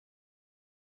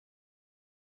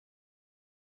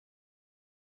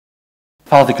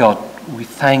Father God, we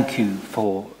thank you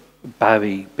for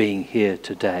Barry being here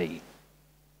today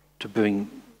to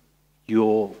bring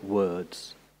your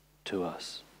words to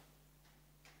us.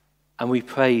 And we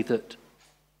pray that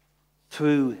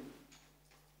through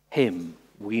him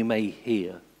we may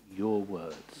hear your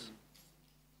words,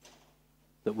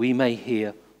 that we may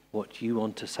hear what you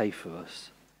want to say for us,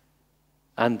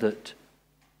 and that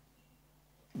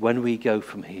when we go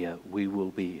from here, we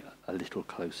will be a little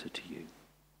closer to you.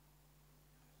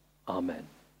 Amen.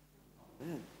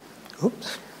 Amen.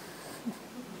 Oops.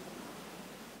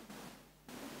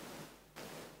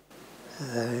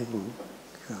 There you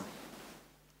go.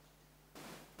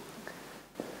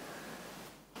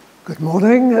 Good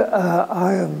morning.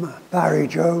 I am Barry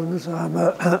Jones. I'm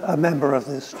a member of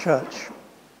this church.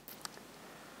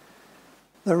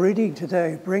 The reading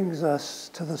today brings us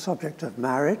to the subject of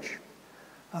marriage,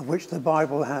 of which the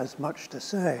Bible has much to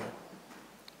say.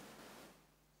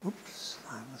 Oops,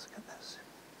 let's get this.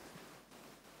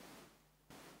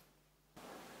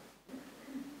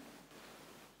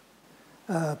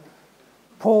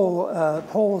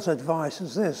 Paul's advice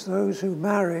is this: those who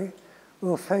marry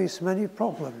will face many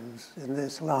problems in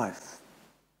this life.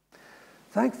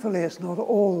 Thankfully, it's not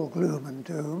all gloom and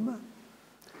doom.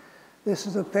 This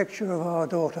is a picture of our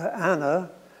daughter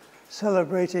Anna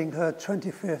celebrating her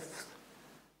 25th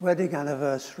wedding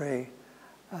anniversary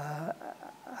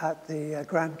at the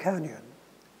Grand Canyon.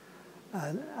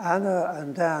 And Anna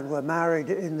and Dan were married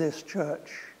in this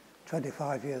church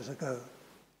 25 years ago.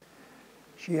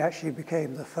 She actually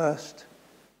became the first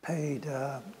paid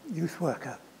youth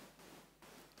worker.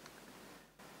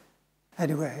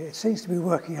 Anyway, it seems to be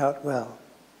working out well.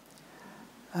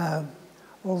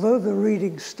 Although the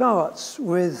reading starts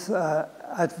with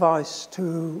advice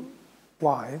to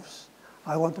wives,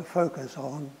 I want to focus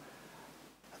on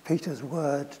Peter's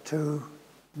word to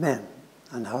men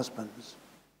and husbands.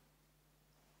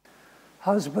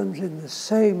 Husbands, in the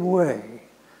same way,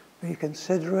 be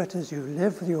considerate as you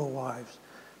live with your wives.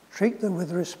 Treat them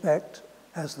with respect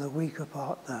as the weaker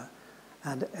partner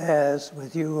and heirs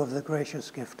with you of the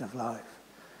gracious gift of life,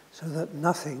 so that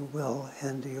nothing will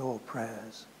hinder your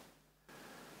prayers.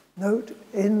 Note,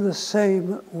 in the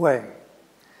same way.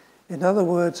 In other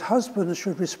words, husbands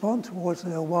should respond towards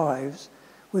their wives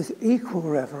with equal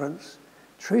reverence,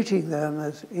 treating them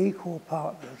as equal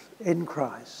partners in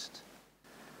Christ,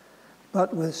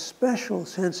 but with special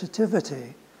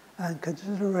sensitivity and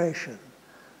consideration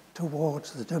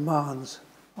towards the demands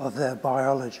of their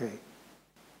biology,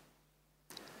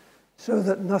 so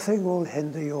that nothing will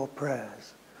hinder your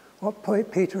prayers. What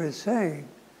Peter is saying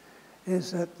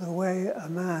is that the way a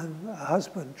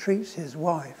husband treats his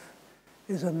wife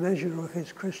is a measure of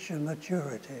his Christian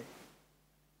maturity,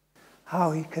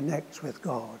 how he connects with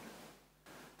God.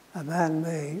 A man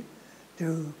may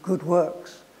do good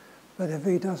works, but if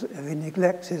he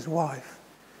neglects his wife,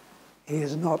 he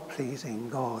is not pleasing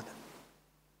God.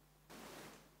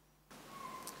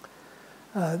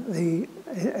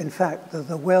 In fact,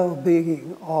 the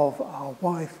well-being of our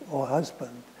wife or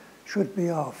husband should be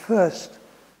our first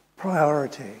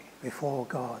priority before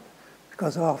God,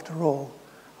 because after all,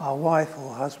 our wife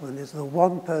or husband is the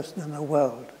one person in the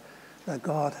world that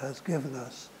God has given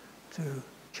us to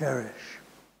cherish.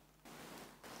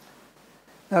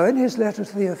 Now, in his letter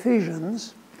to the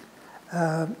Ephesians,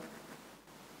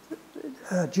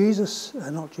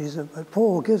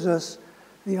 Paul gives us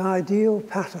the ideal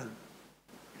pattern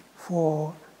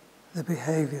for the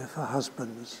behavior for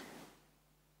husbands.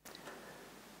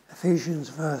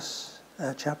 Ephesians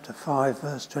chapter 5,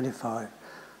 verse 25.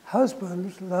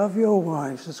 Husbands, love your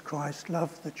wives as Christ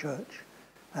loved the church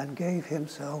and gave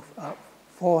himself up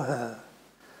for her,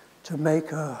 to make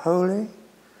her holy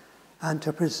and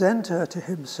to present her to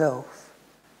himself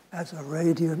as a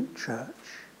radiant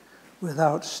church,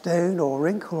 without stain or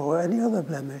wrinkle or any other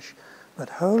blemish, but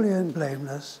holy and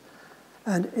blameless.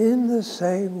 And in the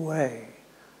same way,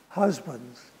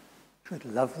 husbands should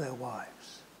love their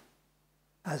wives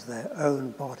as their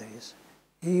own bodies.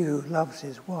 He who loves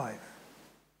his wife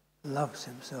loves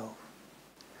himself.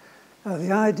 Now,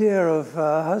 the idea of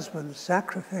husbands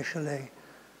sacrificially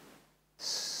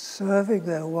serving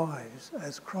their wives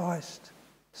as Christ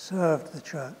served the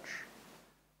church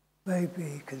may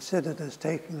be considered as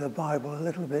taking the Bible a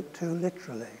little bit too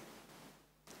literally.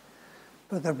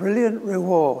 But the brilliant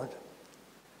reward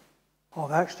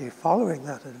of actually following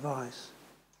that advice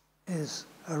is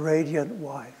a radiant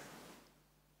wife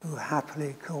who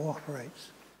happily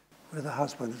cooperates with the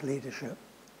husband's leadership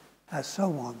as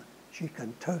someone she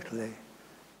can totally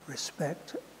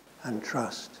respect and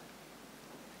trust.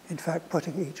 In fact,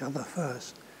 putting each other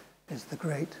first is the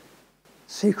great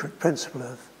secret principle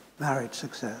of marriage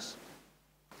success.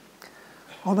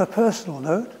 On a personal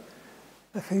note,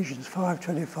 Ephesians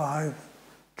 5:25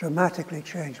 dramatically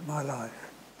changed my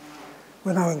life.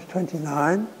 When I was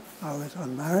 29, I was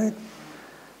unmarried,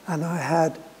 and I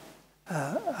had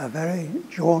a very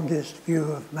jaundiced view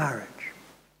of marriage.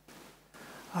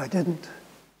 I didn't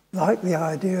like the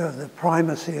idea of the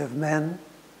primacy of men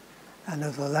and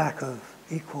of the lack of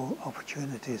equal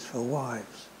opportunities for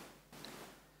wives.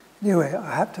 Anyway,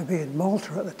 I happened to be in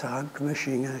Malta at the time,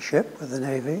 commissioning a ship with the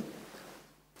Navy,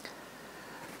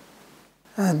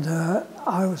 and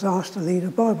I was asked to lead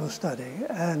a Bible study.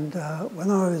 And when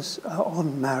I was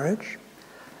on marriage,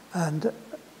 and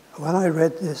when I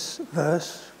read this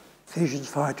verse, Ephesians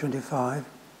 5:25,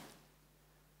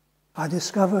 I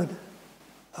discovered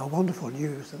a wonderful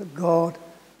news that God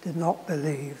did not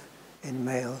believe in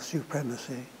male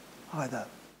supremacy either.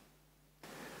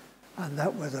 And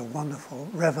that was a wonderful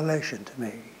revelation to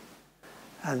me.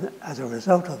 And as a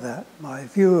result of that, my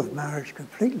view of marriage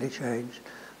completely changed.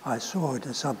 I saw it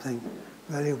as something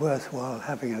really worthwhile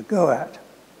having a go at.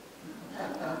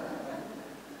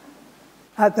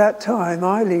 At that time,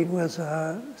 Eileen was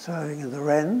serving in the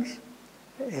Wrens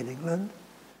in England,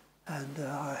 and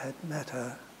I had met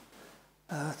her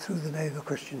through the Naval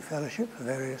Christian Fellowship for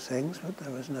various things, but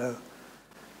there was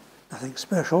nothing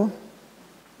special.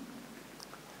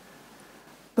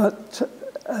 But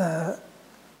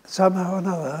somehow or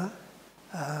another,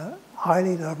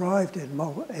 Eileen arrived in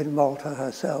Malta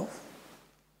herself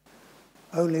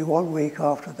only 1 week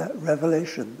after that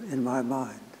revelation in my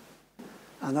mind.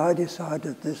 And I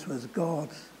decided this was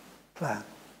God's plan,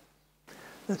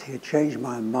 that he had changed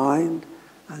my mind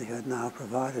and he had now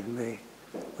provided me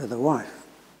with a wife.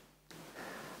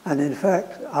 And in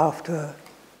fact, after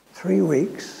 3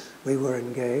 weeks, we were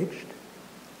engaged.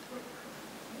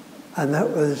 And that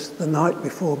was the night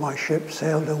before my ship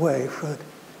sailed away for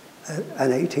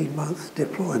an 18-month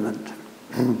deployment.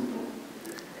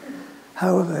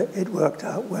 However, it worked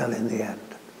out well in the end.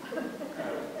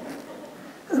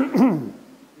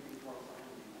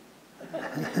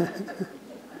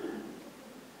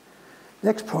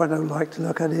 Next point I would like to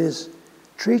look at is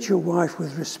treat your wife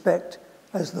with respect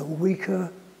as the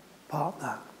weaker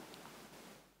partner.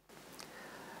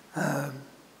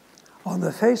 On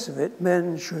the face of it,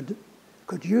 men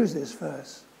could use this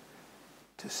verse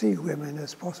to see women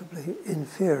as possibly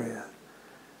inferior.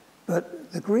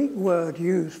 But the Greek word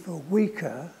used for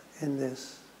weaker in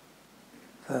this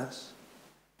verse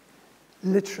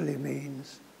literally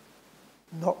means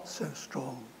not so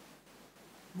strong,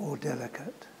 more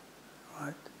delicate,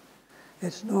 right?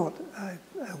 It's not a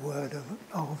word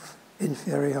of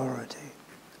inferiority.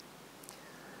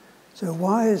 So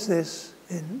why is this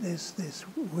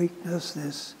weakness,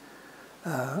 this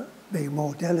being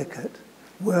more delicate,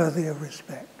 worthy of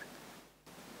respect?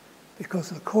 Because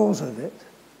the cause of it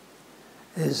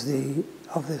is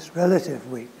of this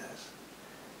relative weakness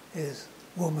is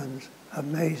woman's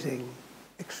amazing,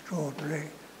 extraordinary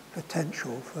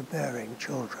potential for bearing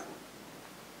children.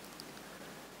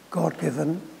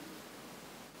 God-given,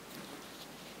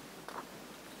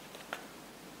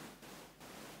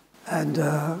 and this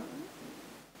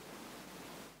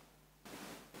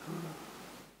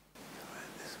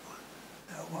one.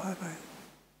 Now, why have I?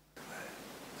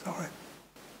 Sorry.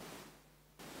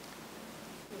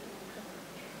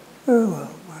 Oh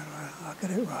well, I'll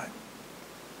get it right.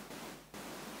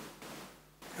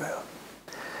 Well,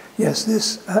 yes,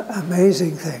 this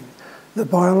amazing thing, the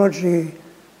biology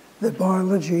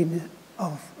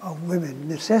of women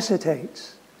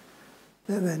necessitates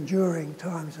them enduring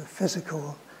times of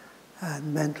physical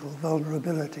and mental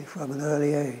vulnerability from an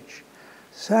early age.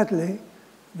 Sadly,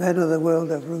 men of the world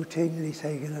have routinely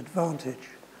taken advantage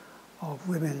of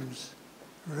women's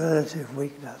relative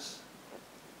weakness.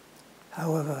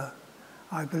 However,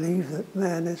 I believe that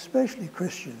men, especially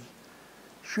Christians,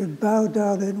 should bow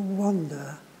down in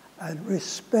wonder and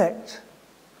respect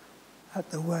at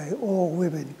the way all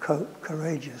women cope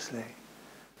courageously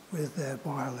with their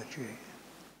biology,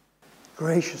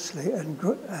 courageously and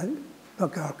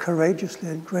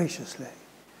graciously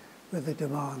with the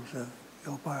demands of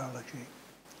your biology.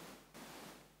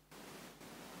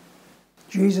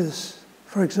 Jesus,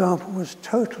 for example, was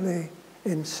totally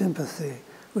in sympathy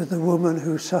with the woman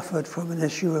who suffered from an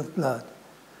issue of blood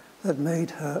that made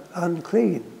her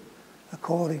unclean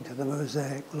according to the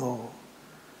Mosaic law.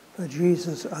 But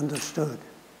Jesus understood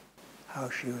how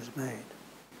she was made.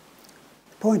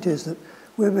 The point is that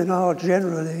women are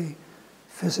generally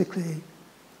physically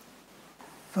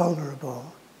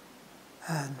vulnerable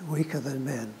and weaker than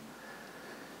men.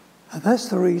 And that's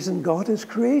the reason God has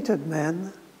created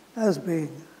men as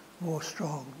being more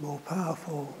strong, more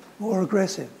powerful, more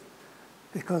aggressive,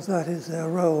 because that is their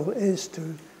role, is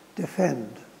to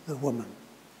defend the woman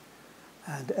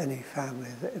and any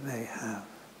family that it may have.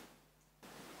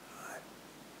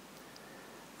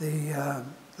 Right.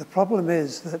 The problem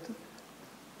is that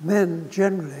men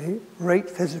generally rate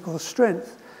physical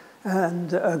strength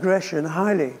and aggression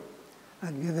highly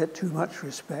and give it too much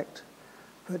respect.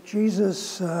 But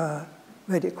Jesus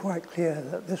made it quite clear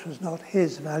that this was not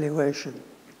his valuation.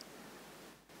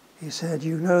 He said,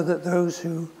 "You know that those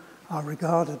who are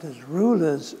regarded as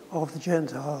rulers of the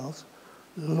Gentiles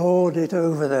lord it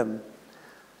over them.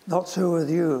 Not so with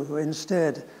you.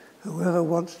 Instead, whoever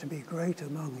wants to be great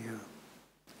among you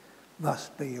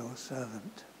must be your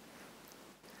servant."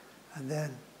 And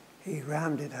then he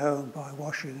rammed it home by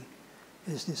washing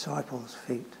his disciples'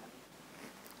 feet.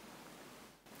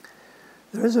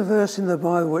 There is a verse in the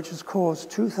Bible which has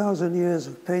caused 2,000 years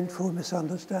of painful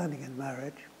misunderstanding in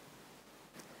marriage.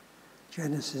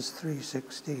 Genesis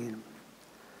 3:16.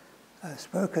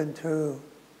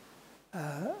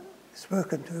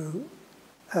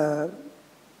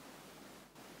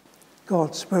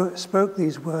 God spoke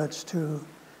these words to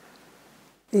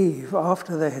Eve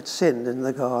after they had sinned in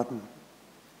the garden.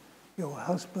 "Your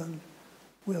husband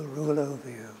will rule over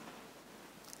you."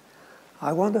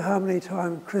 I wonder how many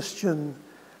times Christian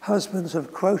husbands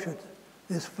have quoted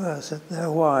this verse at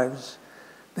their wives,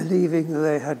 believing that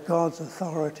they had God's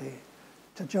authority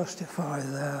to justify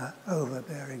their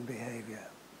overbearing behavior.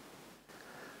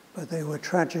 But they were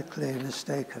tragically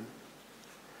mistaken.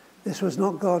 This was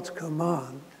not God's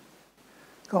command.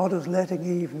 God was letting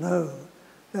Eve know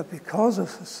that because of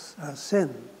her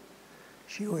sin,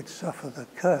 she would suffer the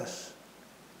curse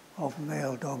of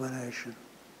male domination.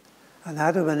 And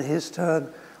Adam, in his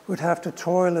turn, would have to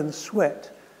toil and sweat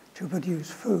to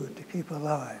produce food to keep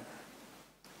alive.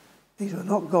 These were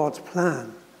not God's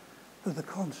plan for the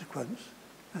consequence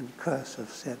and curse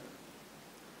of sin.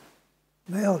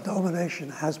 Male domination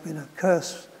has been a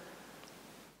curse.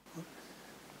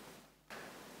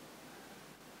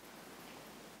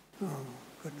 Oh,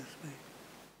 goodness me.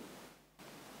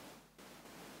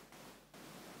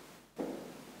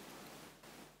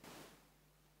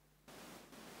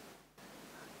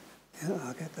 Yeah,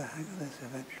 I'll get the hang of this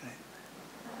eventually.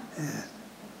 Yeah.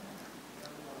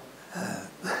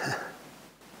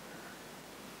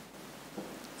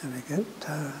 There we go,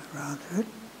 turn around to it.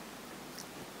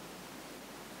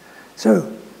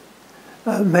 So,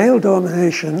 male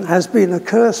domination has been a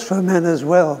curse for men as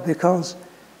well, because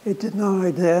it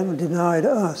denied them, denied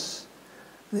us,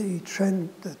 the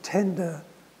tender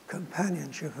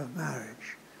companionship of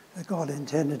marriage that God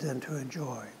intended them to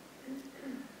enjoy.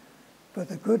 But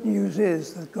the good news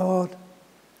is that God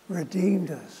redeemed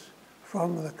us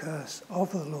from the curse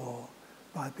of the law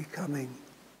by becoming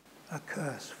a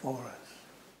curse for us.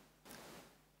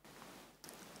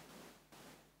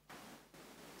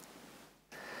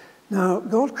 Now,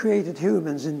 God created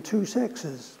humans in two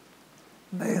sexes,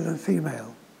 male and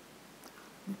female,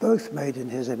 both made in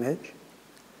his image.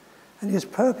 And his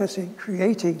purpose in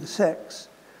creating sex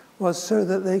was so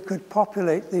that they could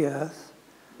populate the earth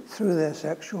through their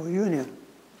sexual union.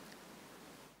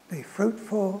 Be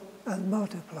fruitful and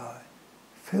multiply,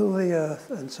 fill the earth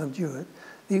and subdue it.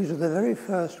 These are the very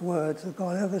first words that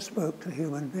God ever spoke to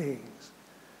human beings,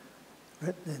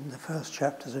 written in the first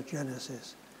chapters of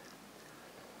Genesis.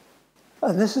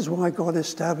 And this is why God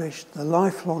established the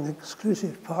lifelong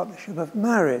exclusive partnership of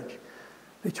marriage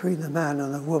between the man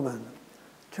and the woman,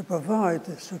 to provide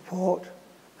the support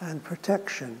and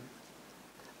protection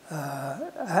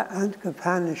and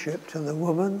companionship to the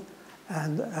woman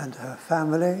and her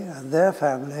family and their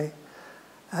family,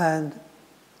 and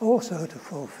also to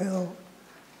fulfill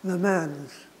the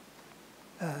man's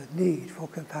need for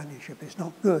companionship. It's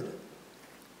not good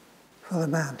for the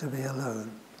man to be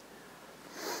alone.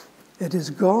 It is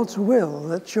God's will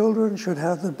that children should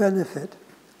have the benefit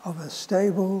of a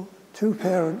stable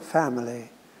two-parent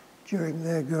family during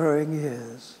their growing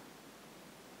years.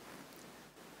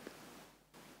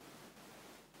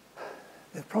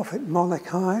 The prophet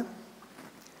Malachi,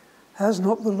 "Has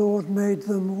not the Lord made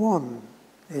them one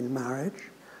in marriage?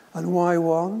 And why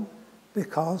one?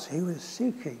 Because he was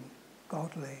seeking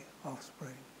godly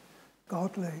offspring."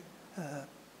 Godly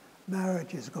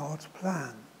marriage is God's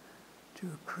plan to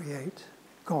create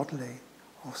godly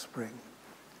offspring.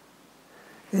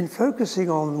 In focusing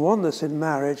on oneness in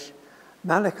marriage,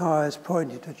 Malachi is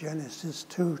pointing to Genesis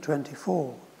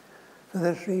 2:24. For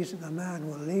this reason, a man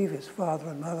will leave his father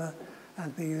and mother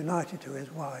and be united to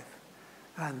his wife,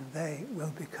 and they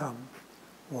will become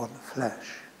one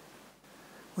flesh.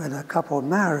 When a couple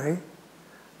marry,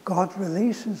 God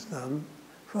releases them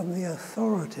from the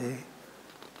authority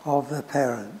of the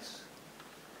parents.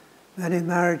 Many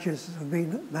marriages have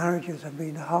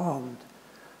been harmed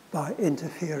by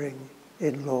interfering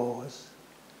in-laws.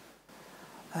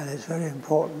 And it's very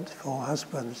important for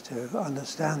husbands to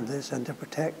understand this and to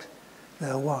protect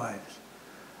their wives.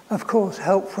 Of course,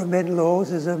 help from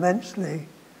in-laws is immensely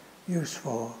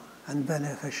useful and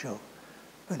beneficial,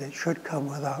 but it should come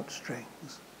without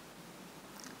strings.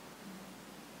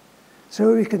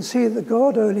 So we can see that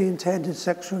God only intended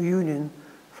sexual union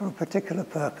for a particular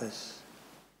purpose,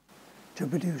 to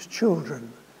produce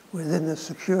children within the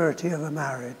security of a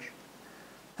marriage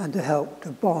and to help to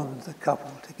bond the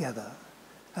couple together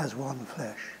as one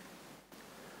flesh.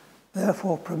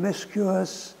 Therefore,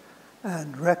 promiscuous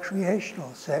and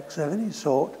recreational sex of any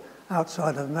sort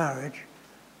outside of marriage,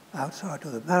 outside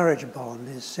of the marriage bond,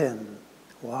 is sin.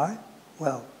 Why?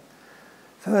 Well,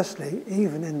 firstly,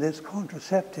 even in this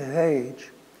contraceptive age,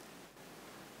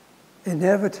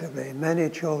 inevitably many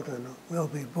children will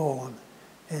be born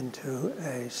into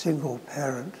a single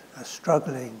parent, a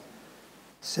struggling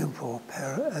single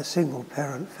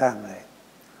parent family,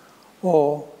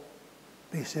 or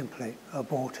be simply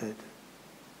aborted.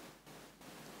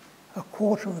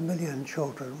 250,000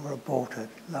 children were aborted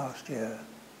last year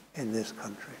in this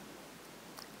country.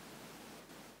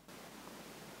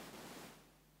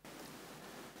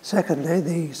 Secondly,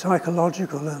 the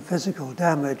psychological and physical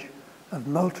damage of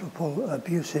multiple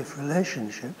abusive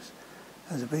relationships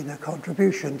has been a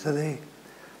contribution to the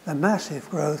massive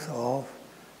growth of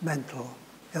mental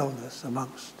illness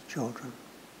amongst children.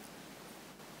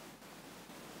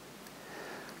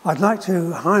 I'd like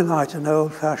to highlight an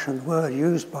old-fashioned word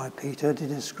used by Peter to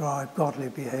describe godly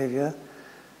behavior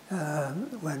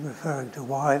when referring to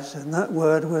wives, and that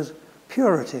word was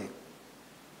purity,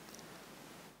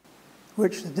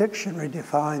 which the dictionary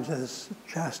defines as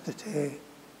chastity,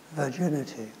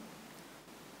 virginity.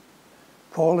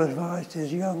 Paul advised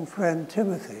his young friend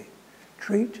Timothy,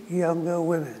 treat younger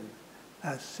women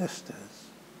as sisters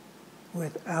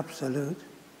with absolute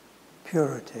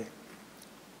purity.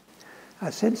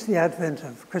 Since the advent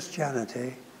of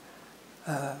Christianity,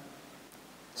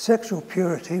 sexual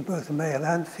purity, both male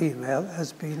and female,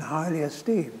 has been highly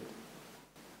esteemed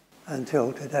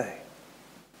until today.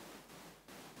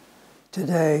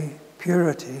 Today,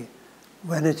 purity,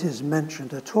 when it is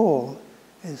mentioned at all,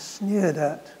 is sneered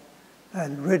at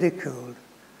and ridiculed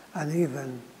and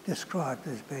even described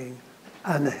as being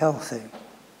unhealthy.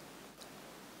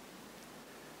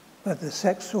 But the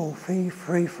sexual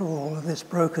free-for-all of this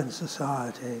broken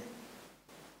society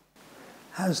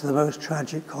has the most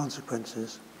tragic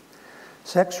consequences.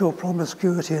 Sexual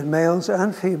promiscuity in males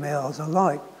and females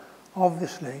alike,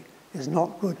 obviously, is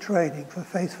not good training for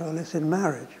faithfulness in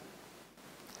marriage.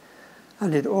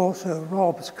 And it also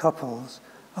robs couples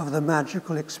of the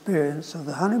magical experience of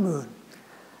the honeymoon,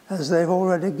 as they've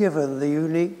already given the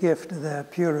unique gift of their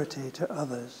purity to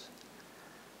others.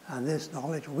 And this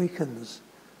knowledge weakens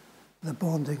the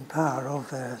bonding power of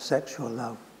their sexual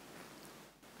love.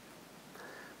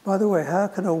 By the way, how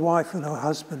can a wife and her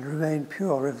husband remain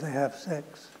pure if they have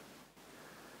sex?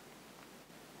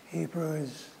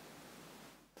 Hebrews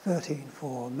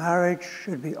 13:4, marriage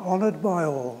should be honored by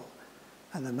all,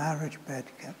 and the marriage bed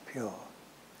kept pure.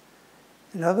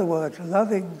 In other words,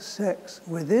 loving sex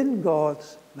within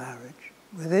God's marriage,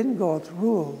 within God's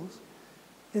rules,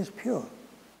 is pure.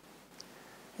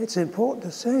 It's important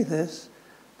to say this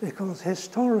because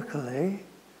historically,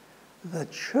 the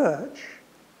church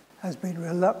has been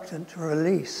reluctant to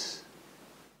release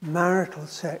marital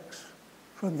sex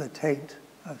from the taint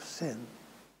of sin,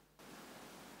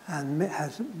 and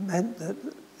has meant that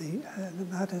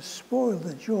that has spoiled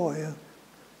the joy of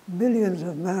millions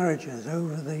of marriages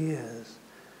over the years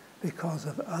because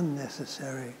of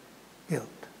unnecessary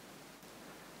guilt.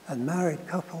 And married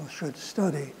couples should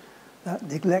study that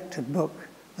neglected book,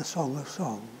 The Song of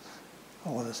Songs,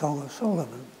 or the Song of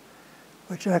Solomon,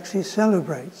 which actually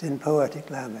celebrates in poetic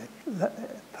language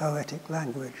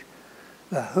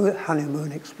the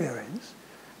honeymoon experience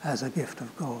as a gift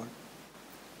of God.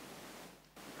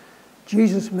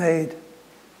 Jesus made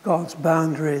God's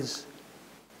boundaries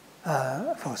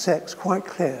for sex quite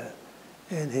clear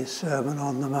in his Sermon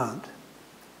on the Mount.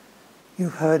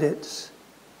 You've heard it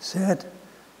said,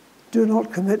 do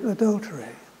not commit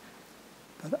adultery.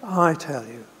 But I tell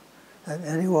you that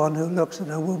anyone who looks at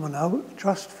a woman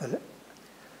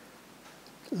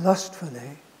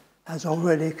lustfully has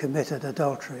already committed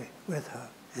adultery with her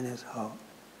in his heart.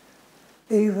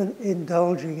 Even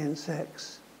indulging in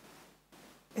sex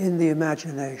in the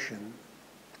imagination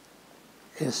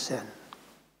is sin.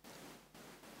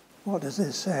 What does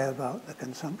this say about the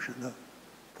consumption of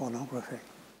pornography?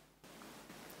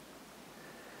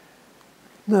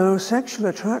 No, sexual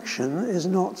attraction is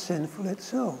not sinful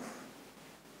itself.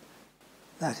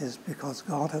 That is because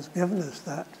God has given us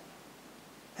that.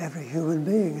 Every human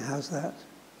being has that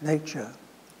nature.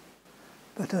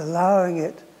 But allowing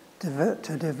it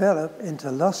to develop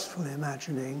into lustful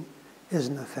imagining is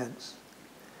an offense.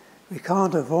 We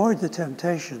can't avoid the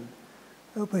temptation,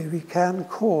 but we can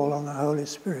call on the Holy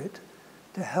Spirit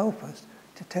to help us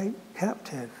to take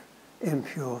captive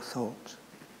impure thoughts.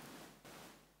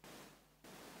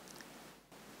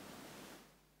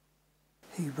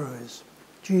 Hebrews.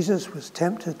 Jesus was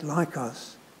tempted like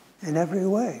us in every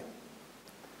way,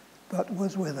 but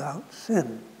was without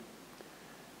sin.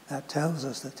 That tells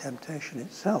us that temptation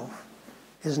itself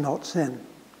is not sin.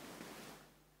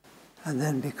 And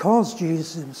then because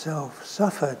Jesus himself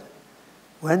suffered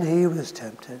when he was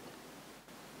tempted,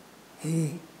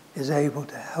 he is able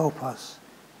to help us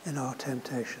in our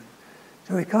temptation.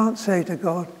 So we can't say to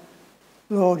God,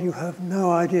 Lord, you have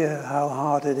no idea how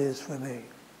hard it is for me,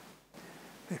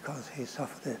 because he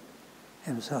suffered it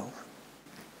himself.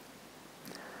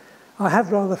 I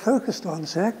have rather focused on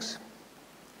sex,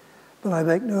 but I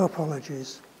make no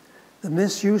apologies. The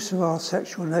misuse of our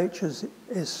sexual natures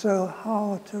is so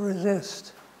hard to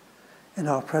resist in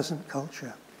our present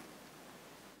culture.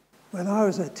 When I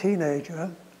was a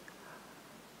teenager,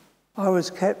 I was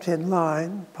kept in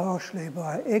line partially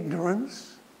by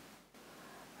ignorance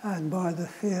and by the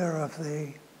fear of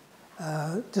the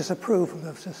disapproval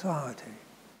of society.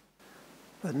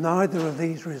 But neither of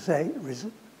these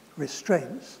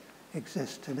restraints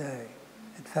exist today.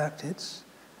 In fact, it's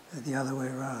the other way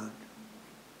around.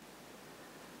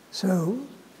 So,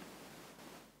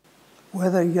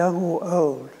 whether young or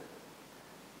old,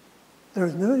 there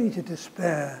is no need to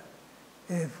despair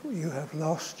if you have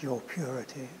lost your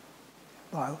purity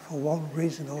for one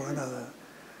reason or another.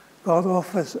 God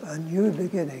offers a new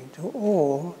beginning to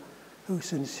all who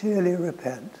sincerely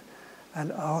repent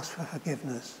and ask for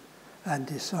forgiveness and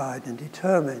decide and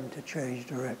determine to change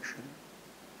direction.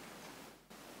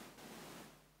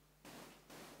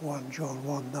 1 John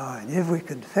 1:9, if we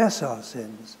confess our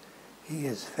sins, he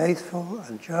is faithful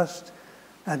and just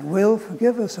and will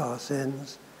forgive us our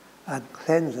sins and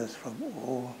cleanse us from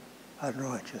all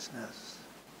unrighteousness.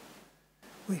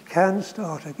 We can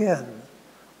start again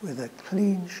with a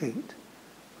clean sheet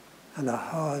and a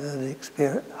hard-earned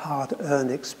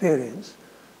experience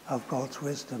of God's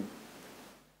wisdom.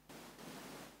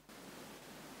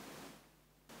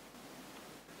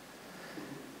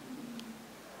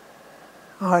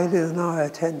 Eileen and I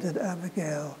attended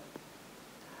Abigail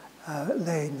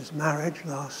Lane's marriage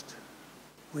last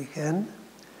weekend.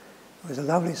 It was a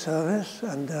lovely service,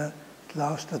 and it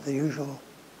lasted the usual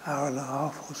hour and a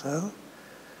half or so.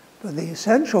 But the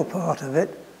essential part of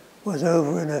it was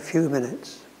over in a few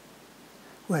minutes,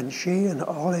 when she and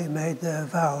Ollie made their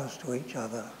vows to each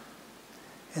other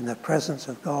in the presence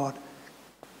of God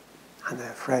and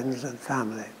their friends and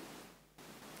family.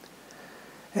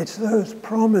 It's those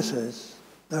promises,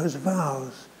 those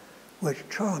vows, which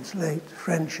translate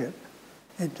friendship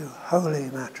into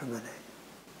holy matrimony.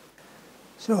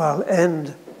 So I'll end,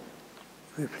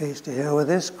 if you're pleased to hear, with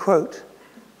this quote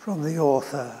from the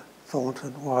author,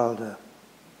 Thornton Wilder.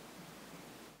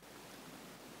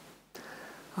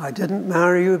 I didn't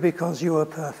marry you because you were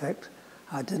perfect.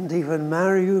 I didn't even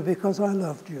marry you because I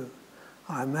loved you.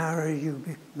 I married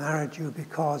you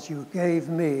because you gave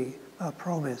me a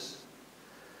promise.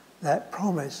 That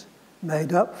promise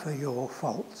made up for your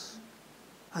faults,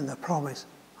 and the promise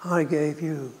I gave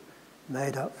you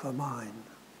made up for mine.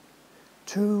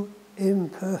 Two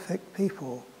imperfect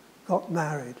people got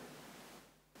married,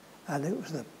 and it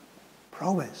was the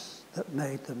promise that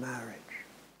made the marriage.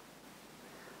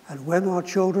 And when our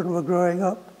children were growing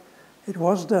up, it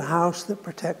wasn't a house that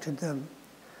protected them,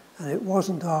 and it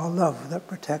wasn't our love that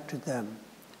protected them.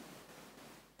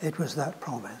 It was that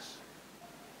promise.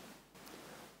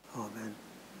 Amen.